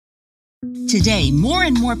Today, more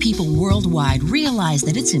and more people worldwide realize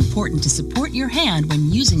that it's important to support your hand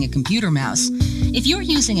when using a computer mouse. If you're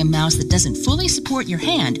using a mouse that doesn't fully support your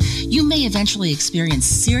hand, you may eventually experience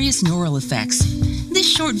serious neural effects.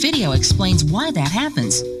 This short video explains why that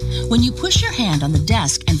happens. When you push your hand on the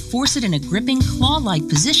desk and force it in a gripping, claw-like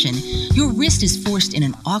position, your wrist is forced in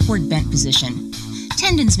an awkward bent position.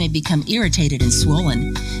 Tendons may become irritated and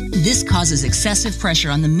swollen. This causes excessive pressure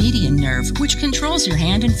on the median nerve, which controls your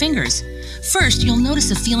hand and fingers. First, you'll notice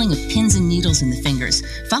a feeling of pins and needles in the fingers,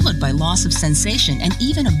 followed by loss of sensation and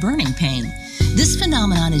even a burning pain. This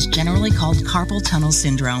phenomenon is generally called carpal tunnel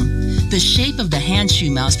syndrome. The shape of the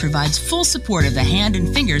Handshoe mouse provides full support of the hand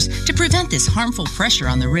and fingers to prevent this harmful pressure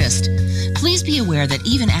on the wrist. Please be aware that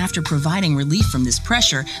even after providing relief from this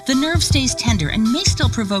pressure, the nerve stays tender and may still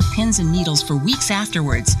provoke pins and needles for weeks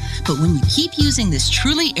afterwards. But when you keep using this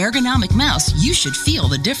truly ergonomic mouse, you should feel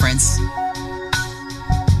the difference.